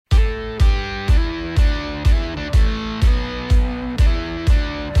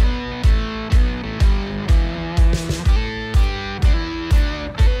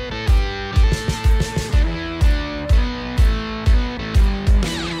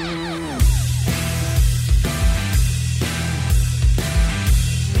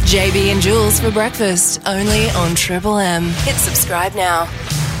JB and Jules for breakfast, only on Triple M. Hit subscribe now.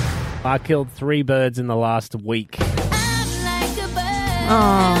 I killed 3 birds in the last week.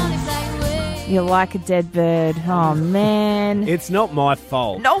 Oh, you're like a dead bird. Oh, man. It's not my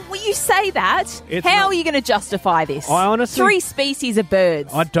fault. No, will you say that? How are you going to justify this? I honestly... 3 species of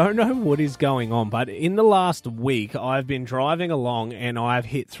birds. I don't know what is going on, but in the last week, I've been driving along and I've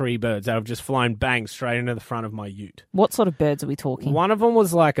hit 3 birds that have just flown bang straight into the front of my ute. What sort of birds are we talking? One of them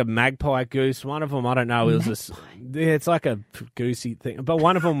was like a magpie goose. One of them, I don't know, it was it's like a goosey thing. But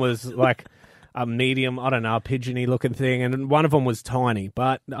one of them was like a medium, I don't know, a pigeony looking thing, and one of them was tiny.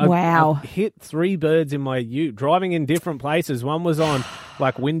 But Wow. I hit 3 birds in my ute, driving in different places. One was on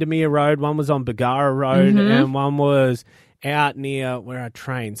like Windermere Road, one was on Bagara Road, and one was out near where I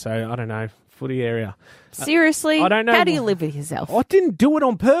train. So, I don't know, footy area. Seriously? I don't know. How do you live with yourself? I didn't do it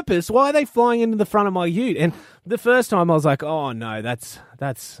on purpose. Why are they flying into the front of my ute? And the first time I was like, oh, no, that's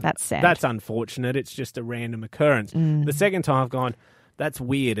sad. That's unfortunate. It's just a random occurrence. The second time I've gone, that's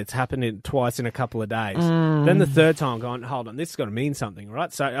weird. It's happened twice in a couple of days. Then the third time I've gone, hold on, this has got to mean something,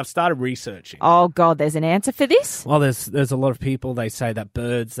 right? So I've started researching. Oh, God, there's an answer for this? Well, there's a lot of people, they say that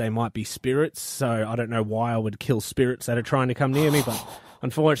birds, they might be spirits. So I don't know why I would kill spirits that are trying to come near me, but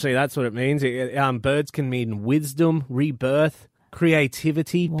unfortunately that's what it means. Birds can mean wisdom, rebirth,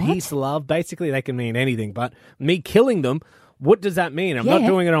 creativity, peace, love. Basically, they can mean anything. But me killing them, what does that mean? I'm not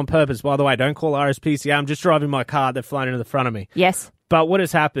doing it on purpose. By the way, don't call RSPCA. I'm just driving my car. They've flown into the front of me. Yes. But what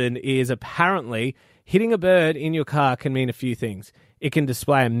has happened is apparently hitting a bird in your car can mean a few things. It can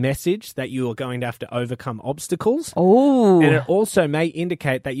display a message that you are going to have to overcome obstacles. Oh. And it also may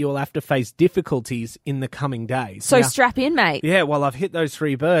indicate that you will have to face difficulties in the coming days. So Now, strap in, mate. yeah, well, I've hit those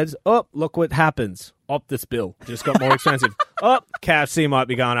 3 birds. Oh, look what happens. Optus bill just got more expensive. KFC might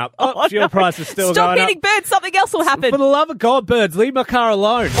be going up. Fuel prices still Stop going up. hitting birds. Something else will happen. For the love of God, birds, leave my car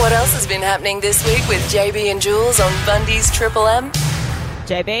alone. What else has been happening this week with JB and Jules on Bundy's Triple M?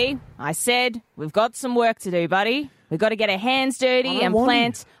 JB, I said we've got some work to do, buddy. We've got to get our hands dirty and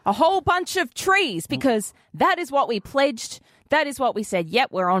plant a whole bunch of trees because that is what we pledged. That is what we said, yep,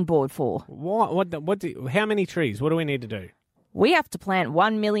 we're on board for. How many trees? What do we need to do? We have to plant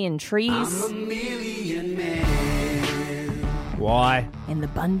 1 million trees Why? in the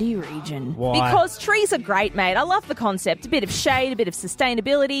Bundy region. Why? Because trees are great, mate. I love the concept. A bit of shade, a bit of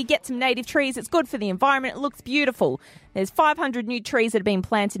sustainability, get some native trees. It's good for the environment. It looks beautiful. There's 500 new trees that have been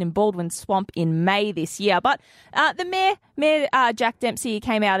planted in Baldwin Swamp in May this year. But the Mayor Jack Dempsey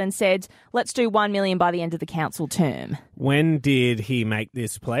came out and said, let's do 1 million by the end of the council term. When did he make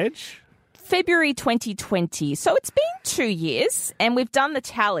this pledge? February 2020. So it's been 2 years and we've done the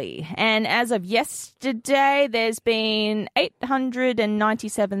tally. And as of yesterday, there's been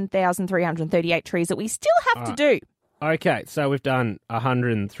 897,338 trees that we still have to do. Okay, so we've done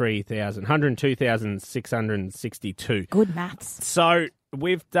 102,662. Good maths. So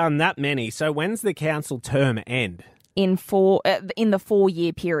we've done that many. So when's the council term end? In the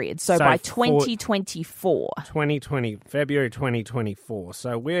 4-year period. So by 2024. February 2024.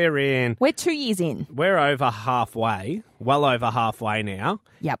 So we're 2 years in. We're over halfway, well over halfway now.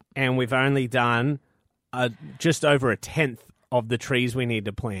 Yep. And we've only done just over a tenth of the trees we need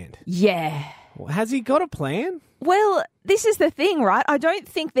to plant. Yeah. Has he got a plan? Well, this is the thing, right? I don't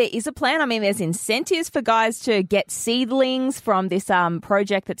think there is a plan. I mean, there's incentives for guys to get seedlings from this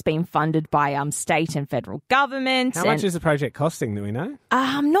project that's been funded by state and federal government. How much is the project costing, do we know?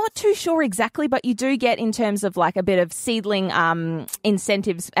 I'm not too sure exactly, but you do get in terms of like a bit of seedling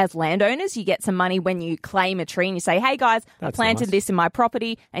incentives as landowners. You get some money when you claim a tree and you say, hey guys, I planted this in my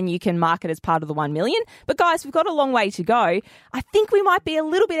property, and you can mark it as part of the 1 million. But guys, we've got a long way to go. I think we might be a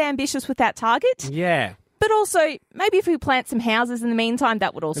little bit ambitious with that target. Yeah. But also, maybe if we plant some houses in the meantime,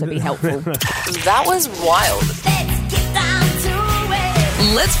 that would also be helpful. That was wild.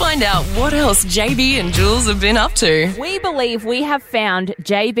 Let's find out what else JB and Jules have been up to. We believe we have found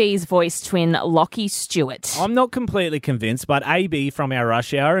JB's voice twin, Lockie Stewart. I'm not completely convinced, but AB from our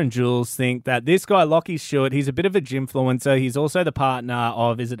Rush Hour and Jules think that this guy, Lockie Stewart, he's a bit of a gymfluencer. He's also the partner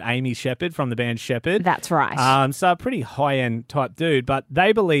of, is it Amy Shepherd from the band Shepherd? That's right. So a pretty high-end type dude, but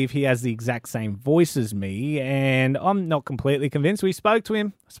they believe he has the exact same voice as me, and I'm not completely convinced. We spoke to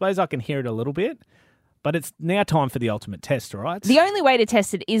him. I suppose I can hear it a little bit. But it's now time for the ultimate test, right? The only way to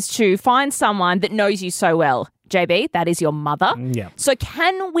test it is to find someone that knows you so well. JB, that is your mother. Yeah. So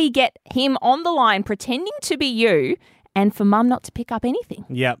can we get him on the line pretending to be you and for Mum not to pick up anything.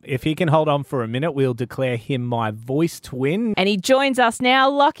 Yep. If he can hold on for a minute, we'll declare him my voice twin. And he joins us now.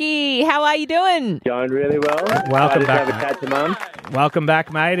 Lockie, how are you doing? Going really well. Welcome back, Have a chat to Mum. Welcome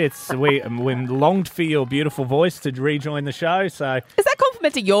back, mate. We longed for your beautiful voice to rejoin the show. So, Is that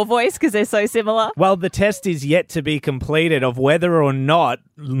compliment to your voice because they're so similar? well, the test is yet to be completed of whether or not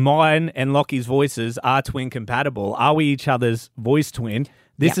mine and Lockie's voices are twin compatible. Are we each other's voice twin?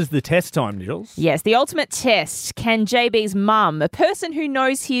 This is the test time, Jules. Yes, the ultimate test. Can JB's mum, a person who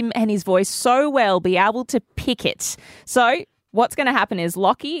knows him and his voice so well, be able to pick it? So what's going to happen is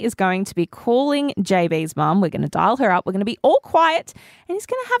Lockie is going to be calling JB's mum. We're going to dial her up. We're going to be all quiet and he's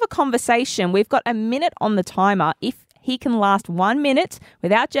going to have a conversation. We've got a minute on the timer. If he can last 1 minute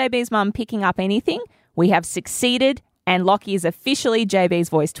without JB's mum picking up anything, we have succeeded and Lockie is officially JB's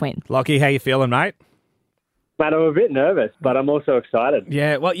voice twin. Lockie, how you feeling, mate? Mate, I'm a bit nervous, but I'm also excited.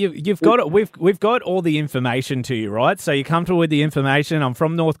 Yeah, well, you've got it. We've got all the information to you, right? So you're comfortable with the information. I'm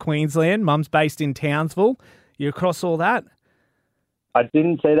from North Queensland. Mum's based in Townsville. You across all that? I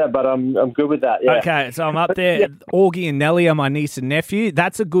didn't say that, but I'm good with that. Yeah. Okay, so I'm up there. Augie and Nellie are my niece and nephew.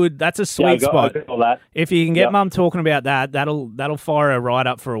 That's a sweet spot. I got all that. If you can get Mum talking about that, that'll fire her right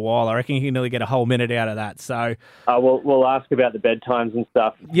up for a while. I reckon you can nearly get a whole minute out of that. So we'll ask about the bedtimes and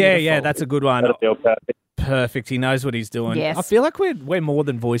stuff. yeah, that's a good one. That'll feel perfect. Perfect. He knows what he's doing. Yes. I feel like we're more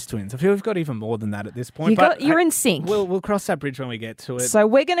than voice twins. I feel we've got even more than that at this point. You're in sync. We'll cross that bridge when we get to it. So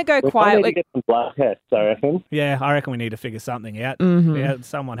we're going to go We quiet. need to get some blood tests, I reckon. Yeah, I reckon we need to figure something out. Mm-hmm. Yeah,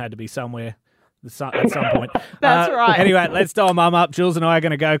 someone had to be somewhere at some point. That's right. Anyway, let's dial Mum up. Jules and I are going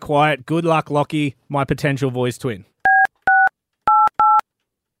to go quiet. Good luck, Lockie, my potential voice twin.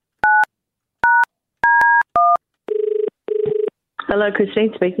 Hello,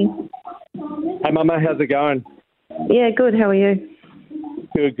 Christine speaking. Hey, Mama, how's it going? Yeah, good. How are you?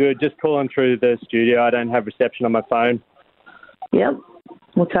 Good. Just calling through the studio. I don't have reception on my phone. Yep.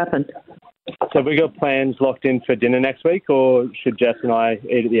 What's happened? So have we got plans locked in for dinner next week, or should Jess and I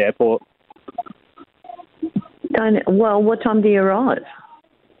eat at the airport? Well, what time do you arrive?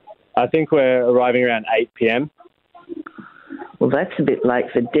 I think we're arriving around 8 p.m. Well, that's a bit late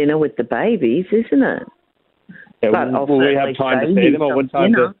for dinner with the babies, isn't it? Yeah, But I'll will we have certainly time to show see you them, or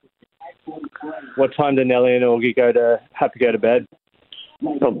some dinner. what time do Nellie and Augie have to go to bed?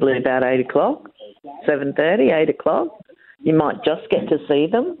 Probably about 8 o'clock, 7:30, 8 o'clock. You might just get to see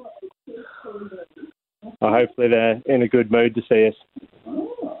them. Hopefully they're in a good mood to see us.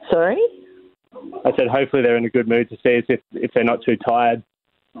 Sorry? I said hopefully they're in a good mood to see us if they're not too tired.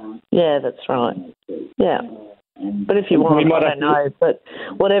 Yeah, that's right. Yeah. But if you We want, might I have don't know. But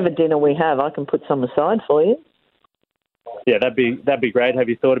whatever dinner we have, I can put some aside for you. Yeah, that'd be great. Have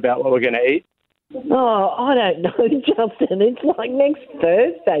you thought about what we're going to eat? Oh, I don't know, Justin. It's like next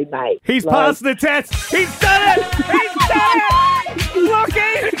Thursday, mate. He's passed the test. He's done it. He's done it.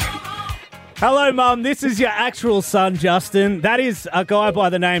 Lockie. Hello, Mum. This is your actual son, Justin. That is a guy by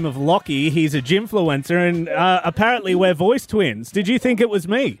the name of Lockie. He's a gymfluencer, and apparently we're voice twins. Did you think it was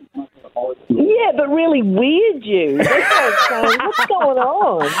me? Yeah, but really weird you. That's what I'm saying. What's going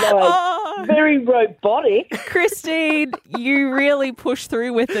on? Like, very robotic. Christine, you really push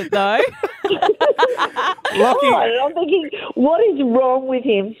through with it, though. Lockie. God, I'm thinking, what is wrong with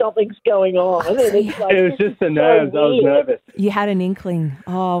him? Something's going on. And it's like, It was just the nerves. I was nervous. You had an inkling.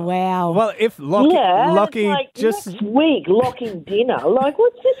 Oh, wow. Well, if Lockie, yeah, Lockie it's like just... next week, locking dinner. Like,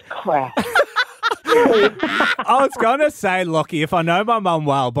 what's this crap? I was going to say, Lockie, if I know my mum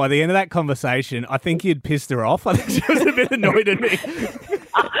well, by the end of that conversation, I think you'd pissed her off. I think she was a bit annoyed at me.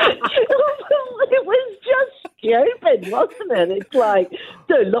 It was just stupid, wasn't it? It's like,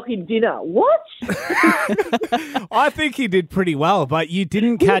 so locking dinner. What? I think you did pretty well, but you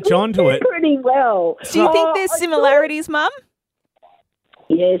didn't catch on to it. Pretty well. Do you think Oh, there's I similarities, Mum?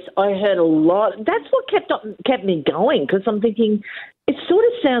 Yes, I heard a lot. That's what kept me going, because I'm thinking, it sort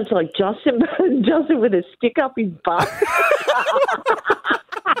of sounds like Justin with a stick up his butt.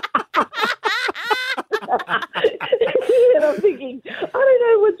 And I'm thinking, I don't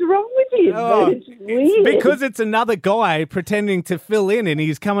know what's wrong with him, but it's weird. Because it's another guy pretending to fill in, and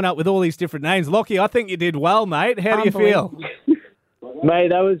he's coming up with all these different names. Lockie, I think you did well, mate. How do you feel? Mate,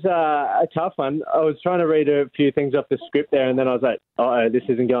 that was a tough one. I was trying to read a few things off the script there, and then I was like, uh-oh, this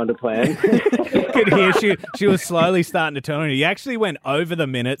isn't going to plan. You could hear she was slowly starting to turn. You actually went over the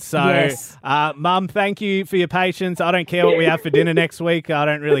minute. So, Yes. Mum, thank you for your patience. I don't care what we have for dinner next week. I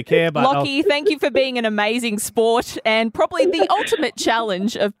don't really care. But Lockie, thank you for being an amazing sport and probably the ultimate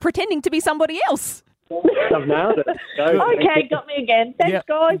challenge of pretending to be somebody else. I've nailed it. So, Okay, got me again. Thanks, Yep.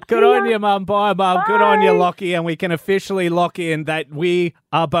 guys. Good See on ya. you, Mum. Bye, Mum. Bye. Good on you, Lockie. And we can officially lock in that we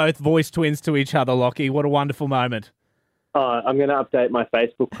are both voice twins to each other, Lockie. What a wonderful moment. I'm going to update my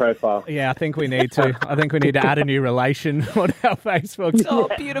Facebook profile. Yeah, I think we need to. I think we need to add a new relation on our Facebook. Oh,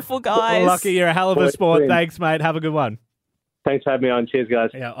 beautiful guys. Lucky, you're a hell of a sport. Thanks, mate. Have a good one. Thanks for having me on. Cheers,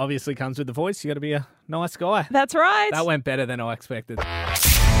 guys. Yeah, obviously comes with the voice. You got to be a nice guy. That's right. That went better than I expected.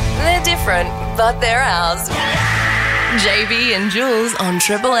 They're different, but they're ours. JB and Jules on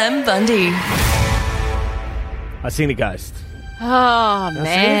Triple M Bundy. I seen a ghost. Oh, I man.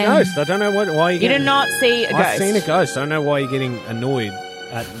 seen a ghost. I don't know why You did not see a ghost. I've seen a ghost. I don't know why you're getting annoyed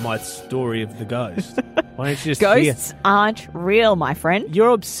at my story of the ghost. Why don't you just Ghosts aren't real, my friend. You're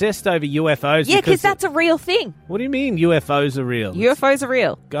obsessed over UFOs. Yeah, because that's a real thing. What do you mean UFOs are real? UFOs are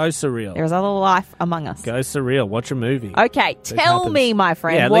real. Ghosts are real. There is other life among us. Ghosts are real. Watch a movie. Okay, tell me, my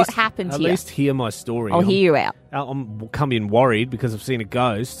friend, what happened to you? At least hear my story. I'll hear you out. I'm coming worried because I've seen a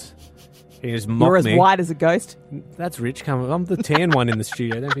ghost. He just mocked You're as me. white as a ghost. That's rich coming. I'm the tan one in the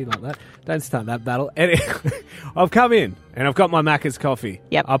studio. Don't be like that. Don't start that battle. Anyway, I've come in and I've got my Macca's coffee.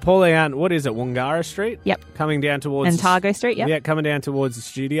 Yep. I pull out, what is it, Wangara Street? Yep. Coming down towards... And Targo Street, yep. Yeah, coming down towards the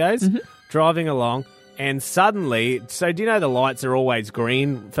studios. Driving along. And suddenly... So do you know the lights are always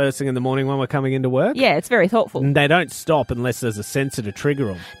green first thing in the morning when we're coming into work? Yeah, it's very thoughtful. And they don't stop unless there's a sensor to trigger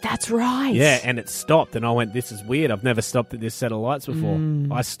them. That's right. Yeah, and it stopped. And I went, this is weird. I've never stopped at this set of lights before.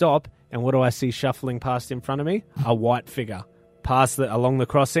 I stop, and what do I see shuffling past in front of me? A white figure. Along the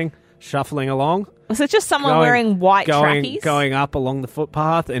crossing, shuffling along. Was it just someone wearing white trackies? Going up along the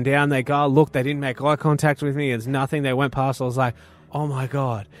footpath, and down they go. Look, they didn't make eye contact with me. There's nothing. They went past. I was like, oh, my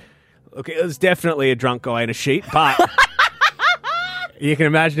God. Look, it was definitely a drunk guy in a sheet, but you can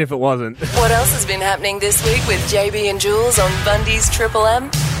imagine if it wasn't. What else has been happening this week with JB and Jules on Bundy's Triple M?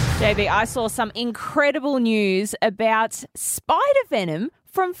 JB, I saw some incredible news about spider venom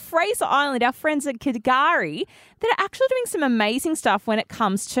from Fraser Island, our friends at K'gari, that are actually doing some amazing stuff when it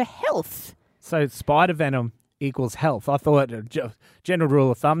comes to health. So spider venom equals health. I thought, general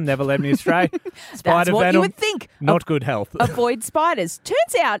rule of thumb, never let me astray. That's what you would think. Not good health. Avoid spiders.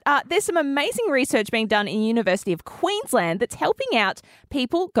 Turns out there's some amazing research being done in the University of Queensland that's helping out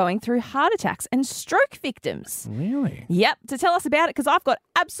people going through heart attacks and stroke victims. Really? Yep. To tell us about it, because I've got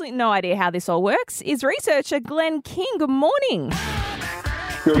absolutely no idea how this all works, is researcher Glenn King. Good morning.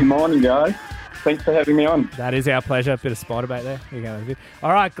 Good morning, guys. Thanks for having me on. That is our pleasure. Bit of spider bait there. Here you go.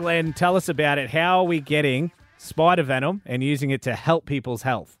 All right, Glenn, tell us about it. How are we getting spider venom and using it to help people's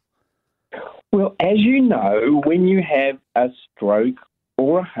health? Well, as you know, when you have a stroke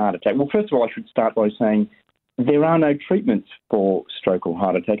or a heart attack, well, first of all, I should start by saying there are no treatments for stroke or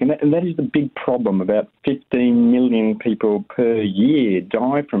heart attack, and that is the big problem. About 15 million people per year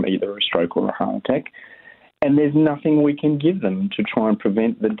die from either a stroke or a heart attack, and there's nothing we can give them to try and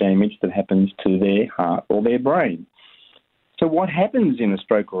prevent the damage that happens to their heart or their brain. So what happens in a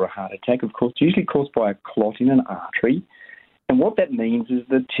stroke or a heart attack, of course, is usually caused by a clot in an artery. And what that means is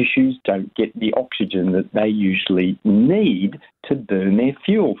the tissues don't get the oxygen that they usually need to burn their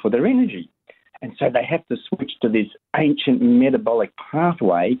fuel for their energy. And so they have to switch to this ancient metabolic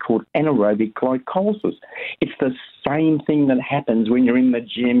pathway called anaerobic glycolysis. It's the same thing that happens when you're in the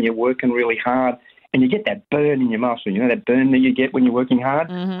gym, you're working really hard, and you get that burn in your muscle. You know that burn that you get when you're working hard?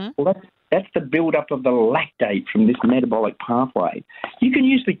 Mm-hmm. Well, that's the build-up of the lactate from this metabolic pathway. You can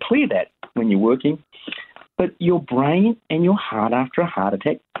usually clear that when you're working, but your brain and your heart after a heart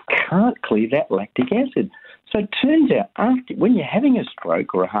attack can't clear that lactic acid. So it turns out when you're having a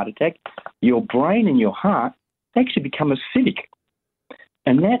stroke or a heart attack, your brain and your heart actually become acidic.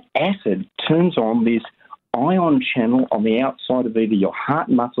 And that acid turns on this ion channel on the outside of either your heart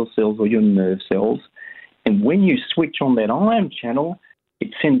muscle cells or your nerve cells. And when you switch on that ion channel,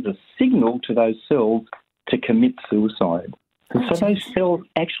 it sends a signal to those cells to commit suicide. And so those cells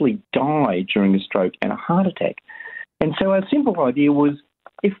actually die during a stroke and a heart attack. And so our simple idea was,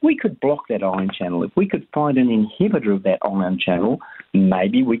 if we could block that ion channel, if we could find an inhibitor of that ion channel,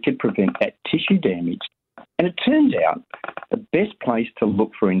 maybe we could prevent that tissue damage. And it turns out the best place to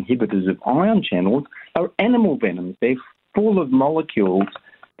look for inhibitors of ion channels are animal venoms. They're full of molecules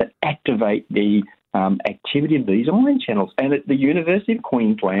that activate the activity of these ion channels. And at the University of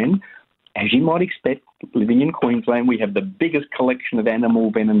Queensland, as you might expect, living in Queensland, we have the biggest collection of animal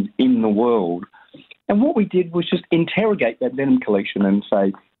venoms in the world. And what we did was just interrogate that venom collection and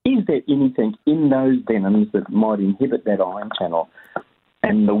say, is there anything in those venoms that might inhibit that ion channel?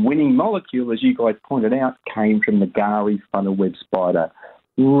 And the winning molecule, as you guys pointed out, came from the Gari funnel web spider.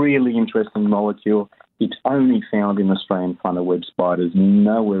 Really interesting molecule. It's only found in Australian funnel web spiders,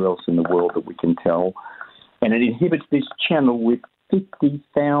 nowhere else in the world that we can tell. And it inhibits this channel with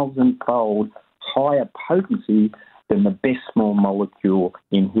 50,000-fold higher potency than the best small molecule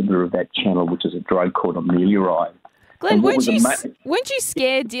inhibitor of that channel, which is a drug called amelioride. Glenn, And what weren't was you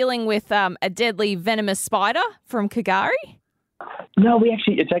scared dealing with a deadly venomous spider from Kagari? No,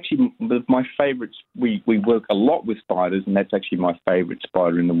 it's actually my favourite. We work a lot with spiders, and that's actually my favourite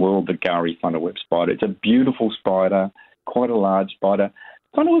spider in the world, the Gari funnel-web spider. It's a beautiful spider, quite a large spider.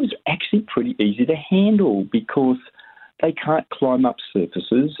 Funnel-webs are actually pretty easy to handle because they can't climb up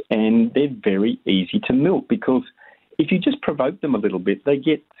surfaces, and they're very easy to milk because if you just provoke them a little bit, they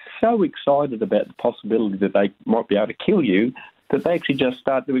get so excited about the possibility that they might be able to kill you that they actually just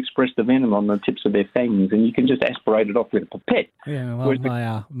start to express the venom on the tips of their fangs, and you can just aspirate it off with a pipette. Yeah,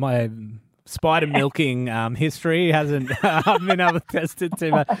 well, my spider milking history hasn't been able to test it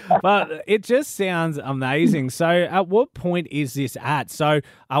too much, but it just sounds amazing. So at what point is this at? So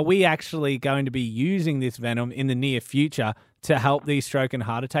are we actually going to be using this venom in the near future to help these stroke and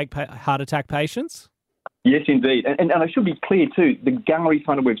heart attack patients? Yes, indeed. And I should be clear too, the Gari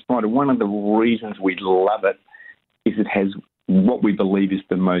funnel-web spider, one of the reasons we love it is it has what we believe is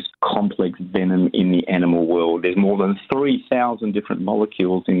the most complex venom in the animal world. There's more than 3,000 different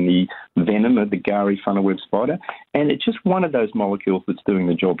molecules in the venom of the Gari funnel-web spider, and it's just one of those molecules that's doing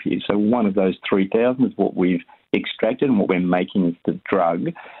the job here. So one of those 3,000 is what we've extracted and what we're making is the drug.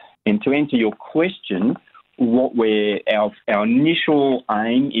 And to answer your question, our initial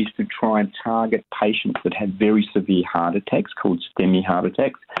aim is to try and target patients that have very severe heart attacks called STEMI heart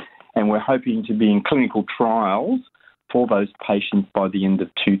attacks, and we're hoping to be in clinical trials for those patients by the end of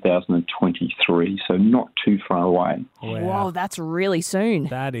 2023, so not too far away. Wow. Whoa, that's really soon.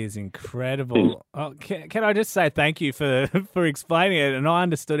 That is incredible. Oh, can I just say thank you for explaining it? And I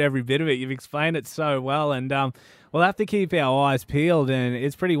understood every bit of it. You've explained it so well, and we'll have to keep our eyes peeled. And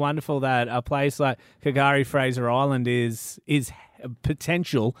it's pretty wonderful that a place like Kagari Fraser Island is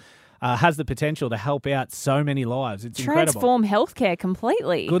potential. Has the potential to help out so many lives. It's incredible. Transform healthcare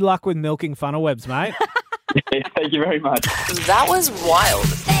completely. Good luck with milking funnel webs, mate. Thank you very much. That was wild.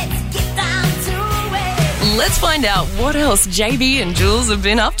 Let's find out what else JB and Jules have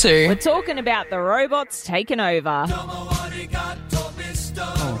been up to. We're talking about the robots taking over. And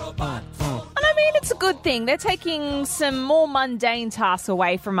I mean, it's a good thing. They're taking some more mundane tasks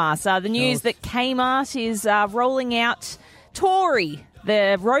away from us. The news that Kmart is rolling out Tori,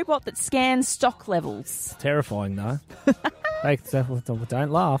 the robot that scans stock levels. Terrifying, though.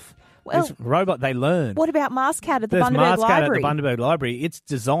 Don't laugh. Well, this robot, they learn. What about Marscat at the There's Bundaberg Marscat Library? at the Bundaberg Library. It's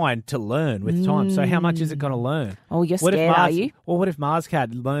designed to learn with time. So how much is it going to learn? Oh, you're scared, are you? Well, what if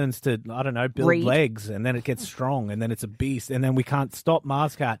Marscat learns to, I don't know, build Read. legs, and then it gets strong, and then it's a beast, and then we can't stop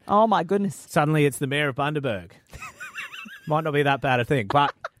Marscat? Oh, my goodness. Suddenly it's the mayor of Bundaberg. Might not be that bad a thing,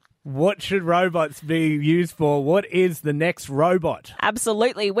 but what should robots be used for? What is the next robot?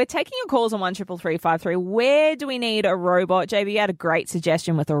 Absolutely. We're taking your calls on 133353. Where do we need a robot? JB, you had a great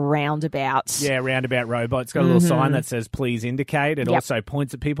suggestion with a roundabout. Yeah, roundabout robot. It's got a little sign that says, please indicate. It also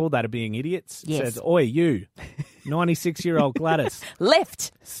points at people that are being idiots. It says, oi, you, 96-year-old Gladys.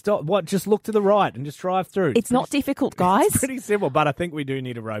 Left. Stop. What? Just look to the right and just drive through. It's not difficult, guys. It's pretty simple, but I think we do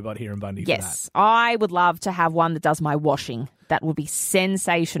need a robot here in Bundy for that. Yes, I would love to have one that does my washing. That would be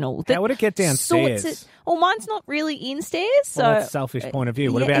sensational. How would it get downstairs? Well, mine's not really in stairs. So that's a selfish point of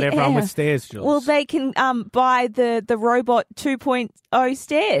view. What about everyone with stairs, Jules? Well, they can buy the robot 2.0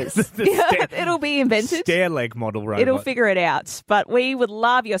 stairs. It'll be invented. Stair leg model robot. It'll figure it out. But we would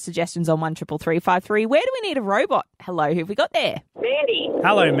love your suggestions on 133353. Where do we need a robot? Hello, who've we got there? Mandy.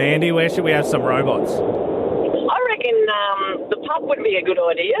 Hello, Mandy. Where should we have some robots? I reckon the pub would be a good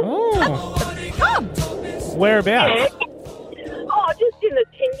idea. Oh. Pub? Whereabouts? Oh, just in the,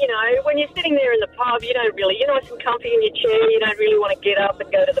 when you're sitting there in the pub, you're nice and comfy in your chair, you don't really want to get up and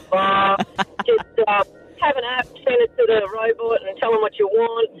go to the bar. Just have an app, send it to the robot and tell them what you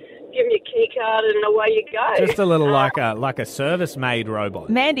want, give them your key card and away you go. Just a little like a service-made robot.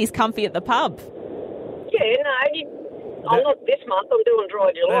 Mandy's comfy at the pub. Yeah, no, I'm not this month, I'm doing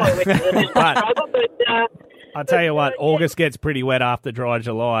Dry July, which is a bit trouble, but... I'll tell you what, August gets pretty wet after Dry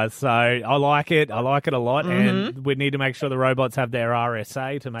July, so I like it. I like it a lot, and we need to make sure the robots have their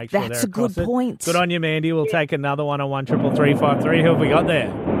RSA to make sure That's they're a good point. Good on you, Mandy. We'll take another one on 133353. Who have we got there?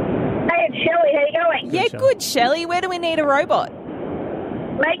 Hey, it's Shelley. How you going? Yeah, good, Shelley. Where do we need a robot?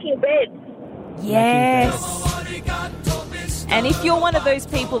 Making beds. Yes. And if you're one of those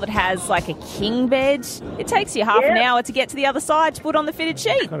people that has like a king bed, it takes you half an hour to get to the other side to put on the fitted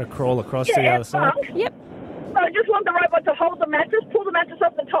sheet. Got to crawl across to the other side. Yep. I just want the robot to hold the mattress, pull the mattress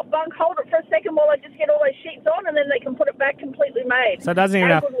off the top bunk, hold it for a second while I just get all those sheets on, and then they can put it back completely made. So it doesn't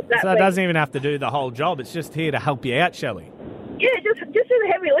even have to do the whole job. It's just here to help you out, Shelley. Yeah, just do the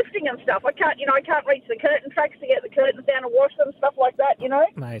heavy lifting washing and stuff. I can't reach the curtain tracks to get the curtains down and wash them, stuff like that,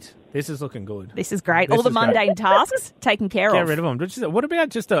 Mate, this is looking good. This is great. All the mundane tasks taken care of. Get rid of them. What about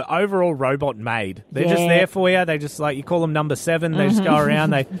just an overall robot maid? They're just there for you. They just you call them number 7. They just go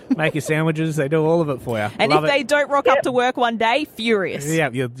around. They make your sandwiches. They do all of it for you. And if they don't rock up to work one day, furious. Yeah,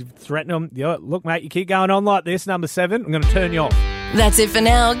 you threaten them. Look, mate, you keep going on like this, number 7, I'm going to turn you off. That's it for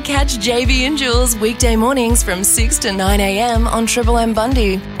now. Catch JB and Jules weekday mornings from 6 to 9 a.m. on Triple M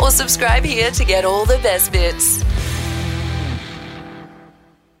Bundy. Or subscribe here to get all the best bits.